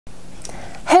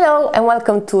Hello and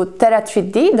welcome to Thera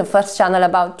 3D, the first channel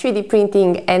about 3D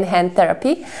printing and hand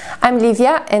therapy. I'm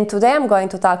Livia and today I'm going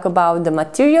to talk about the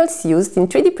materials used in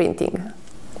 3D printing.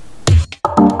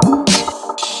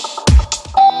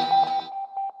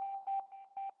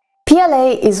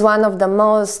 PLA is one of the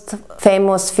most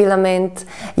famous filaments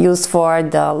used for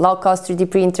the low-cost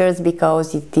 3D printers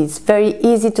because it is very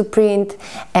easy to print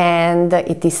and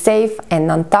it is safe and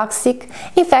non-toxic.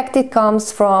 In fact, it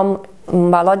comes from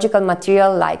biological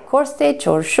material like cornstarch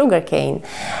or sugarcane,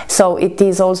 so it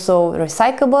is also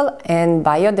recyclable and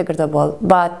biodegradable,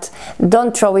 but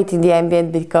don't throw it in the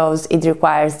ambient because it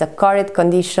requires the correct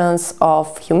conditions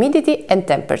of humidity and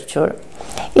temperature.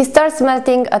 It starts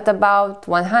melting at about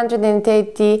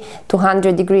 180 to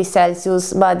 100 degrees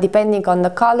Celsius, but depending on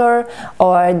the color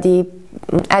or the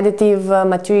additive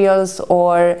materials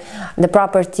or the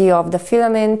property of the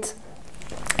filament,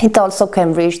 it also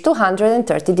can reach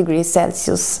 230 degrees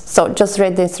Celsius, so just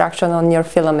read the instruction on your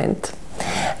filament.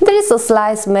 There is a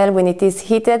slight smell when it is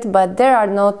heated, but there are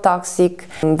no toxic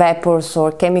vapors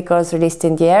or chemicals released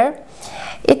in the air.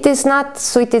 It is not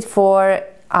suited for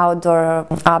outdoor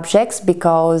objects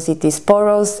because it is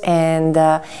porous and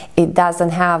it doesn't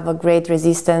have a great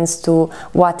resistance to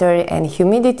water and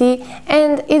humidity,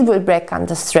 and it will break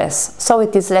under stress, so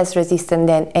it is less resistant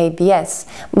than ABS,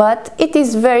 but it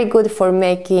is very good for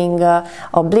making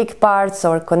oblique parts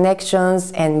or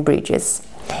connections and bridges.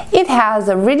 It has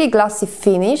a really glossy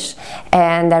finish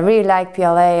and I really like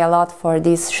PLA a lot for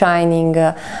this shining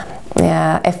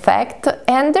effect,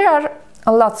 and there are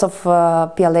lots of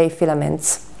PLA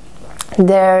filaments.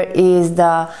 There is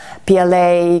the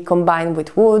PLA combined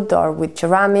with wood or with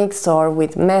ceramics or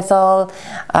with metal,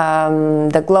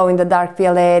 the glow-in-the-dark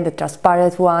PLA, the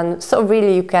transparent one, so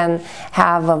really you can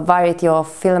have a variety of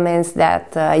filaments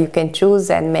that you can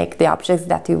choose and make the objects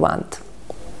that you want.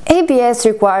 ABS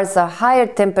requires a higher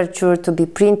temperature to be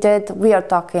printed. We are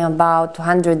talking about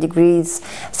 200 degrees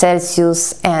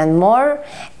Celsius and more,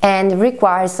 and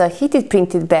requires a heated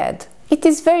printed bed. It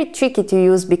is very tricky to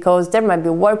use because there might be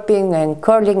warping and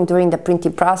curling during the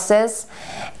printing process,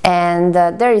 and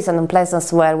there is an unpleasant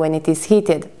smell when it is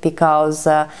heated because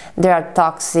there are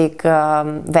toxic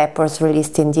vapors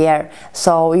released in the air.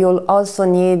 So you'll also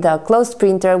need a closed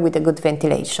printer with a good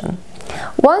ventilation.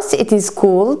 Once it is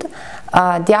cooled,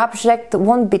 the object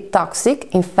won't be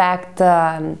toxic. In fact,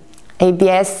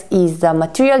 ABS is the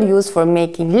material used for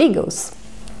making Legos.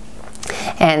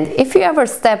 And if you ever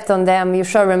stepped on them, you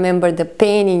should remember the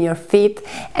pain in your feet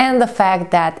and the fact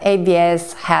that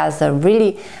ABS has a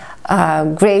really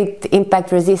great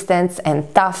impact resistance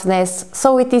and toughness,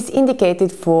 so it is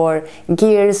indicated for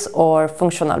gears or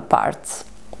functional parts.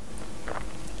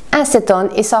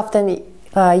 Acetone is often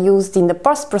used in the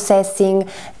post-processing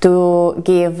to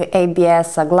give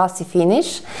ABS a glossy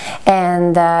finish,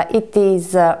 and it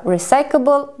is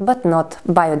recyclable but not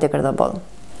biodegradable.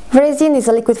 Resin is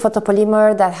a liquid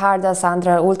photopolymer that hardens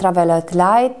under ultraviolet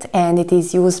light, and it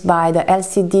is used by the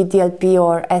LCD, DLP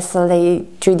or SLA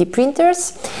 3D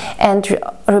printers. And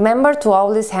remember to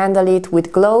always handle it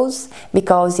with gloves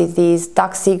because it is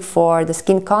toxic for the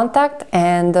skin contact,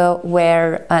 and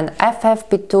wear an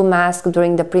FFP2 mask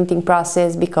during the printing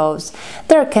process because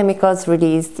there are chemicals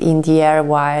released in the air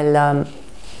while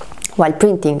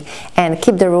printing, and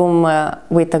keep the room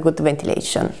with a good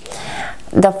ventilation.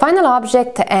 The final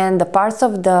object and the parts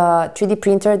of the 3D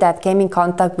printer that came in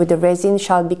contact with the resin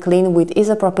shall be cleaned with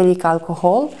isopropylic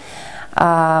alcohol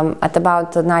at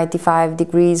about 95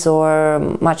 degrees or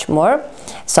much more.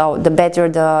 So the better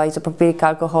the isopropylic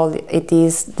alcohol it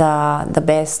is, the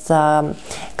best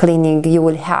cleaning you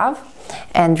will have.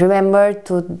 And remember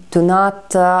to do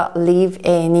not leave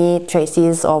any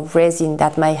traces of resin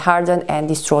that may harden and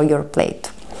destroy your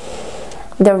plate.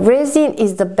 The resin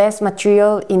is the best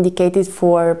material indicated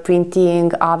for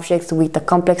printing objects with a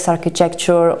complex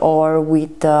architecture or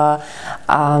with a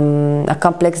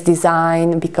complex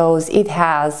design because it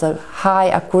has a high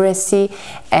accuracy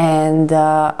and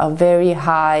a very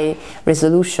high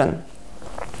resolution.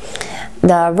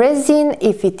 The resin,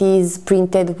 if it is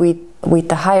printed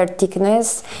with a higher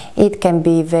thickness, it can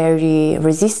be very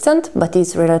resistant, but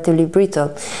it's relatively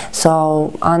brittle.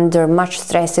 So under much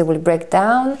stress it will break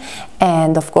down,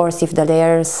 and of course if the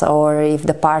layers or if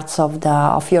the parts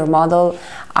of your model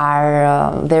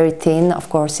are very thin, of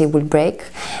course it will break.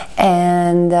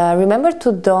 And remember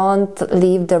to don't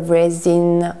leave the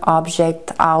resin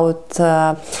object out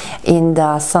in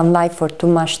the sunlight for too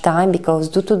much time because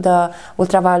due to the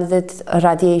ultraviolet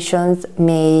radiations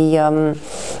may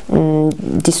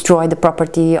destroy the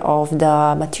property of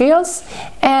the materials,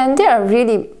 and they are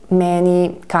really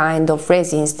many kind of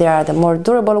resins. There are the more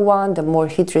durable one, the more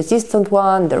heat resistant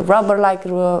one, the rubber-like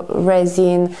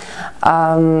resin,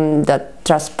 the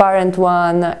transparent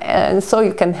one, and so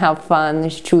you can have fun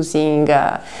choosing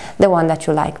the one that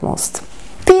you like most.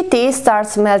 PET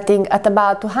starts melting at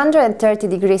about 230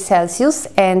 degrees Celsius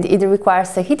and it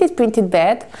requires a heated printed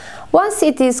bed. Once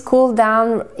it is cooled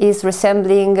down, is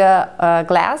resembling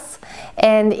glass,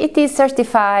 and it is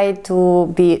certified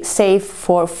to be safe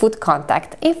for food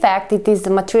contact. In fact, it is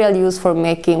the material used for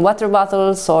making water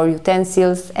bottles or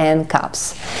utensils and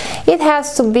cups. It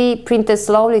has to be printed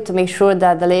slowly to make sure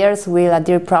that the layers will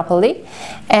adhere properly,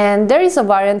 and there is a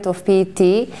variant of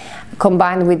PET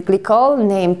combined with glycol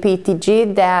named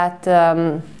PETG that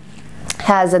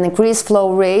has an increased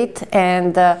flow rate,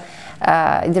 and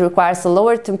it requires a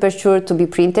lower temperature to be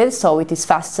printed, so it is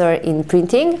faster in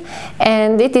printing,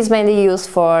 and it is mainly used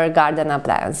for garden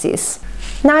appliances.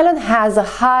 Nylon has a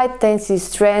high tensile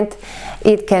strength.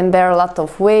 It can bear a lot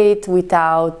of weight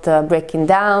without breaking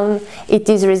down. It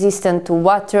is resistant to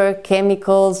water,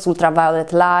 chemicals,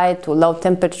 ultraviolet light, to low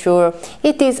temperature.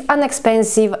 It is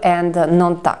inexpensive and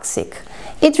non-toxic.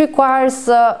 It requires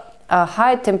a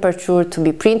high temperature to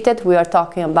be printed. We are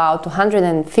talking about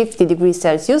 250 degrees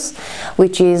Celsius,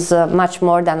 which is much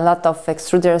more than a lot of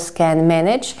extruders can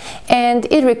manage, and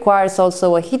it requires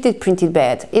also a heated printed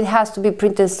bed. It has to be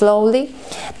printed slowly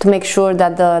to make sure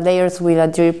that the layers will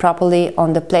adhere properly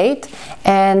on the plate,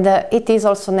 and it is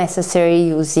also necessary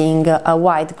using a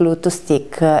white glue to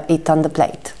stick it on the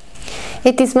plate.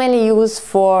 It is mainly used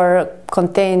for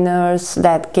containers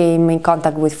that came in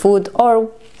contact with food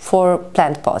or for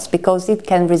plant pots because it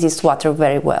can resist water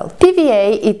very well.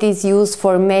 PVA, it is used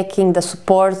for making the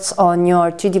supports on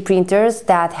your 3D printers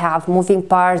that have moving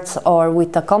parts or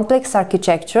with a complex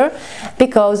architecture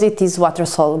because it is water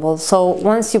soluble. So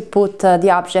once you put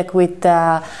the object with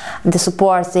the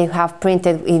supports you have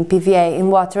printed in PVA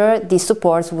in water, these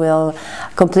supports will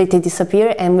completely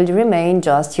disappear and will remain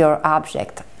just your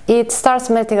object. It starts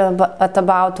melting at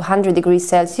about 200 degrees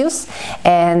Celsius,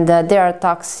 and there are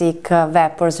toxic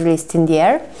vapors released in the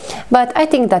air, but I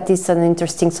think that is an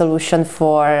interesting solution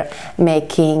for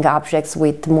making objects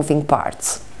with moving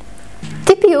parts.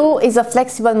 TPU is a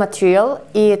flexible material.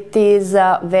 It is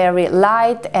very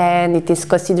light and it is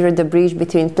considered the bridge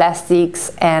between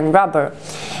plastics and rubber,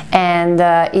 and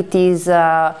it is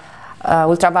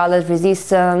ultraviolet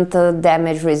resistant,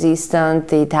 damage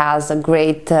resistant, it has a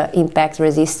great impact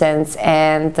resistance,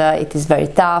 and it is very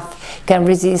tough, can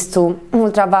resist to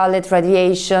ultraviolet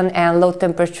radiation and low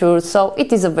temperature, so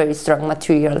it is a very strong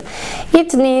material.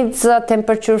 It needs a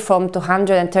temperature from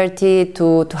 230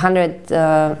 to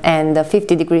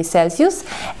 250 degrees Celsius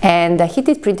and a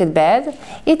heated printed bed.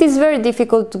 It is very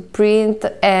difficult to print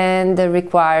and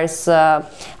requires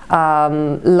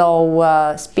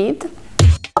low speed.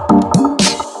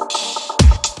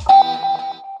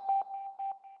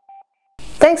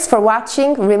 Thanks for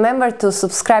watching. Remember to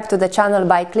subscribe to the channel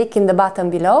by clicking the button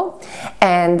below,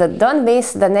 and don't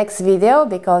miss the next video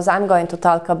because I'm going to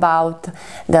talk about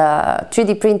the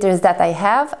 3D printers that I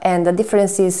have and the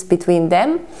differences between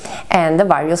them and the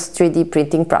various 3D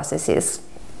printing processes.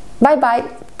 Bye bye,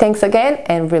 thanks again,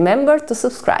 and remember to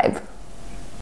subscribe.